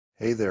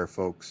Hey there,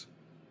 folks.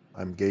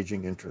 I'm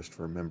gauging interest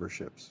for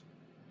memberships.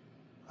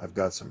 I've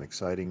got some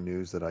exciting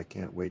news that I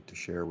can't wait to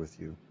share with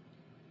you.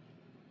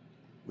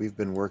 We've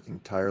been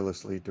working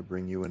tirelessly to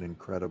bring you an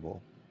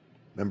incredible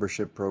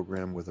membership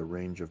program with a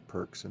range of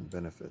perks and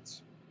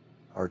benefits.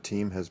 Our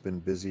team has been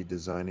busy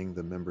designing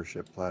the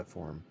membership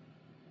platform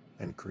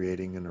and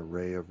creating an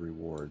array of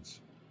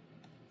rewards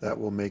that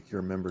will make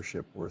your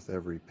membership worth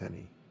every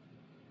penny.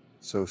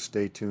 So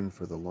stay tuned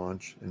for the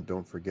launch and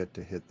don't forget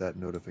to hit that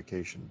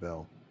notification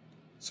bell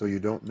so you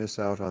don't miss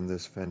out on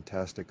this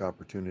fantastic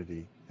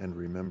opportunity. And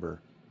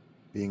remember,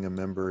 being a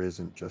member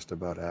isn't just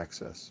about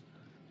access.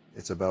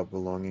 It's about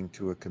belonging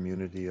to a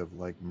community of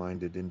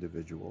like-minded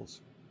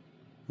individuals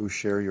who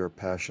share your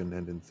passion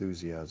and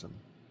enthusiasm.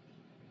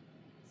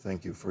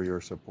 Thank you for your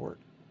support.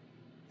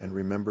 And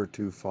remember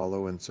to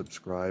follow and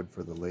subscribe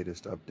for the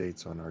latest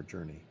updates on our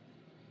journey.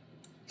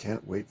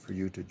 Can't wait for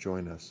you to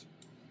join us.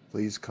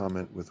 Please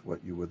comment with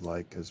what you would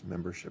like as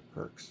membership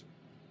perks.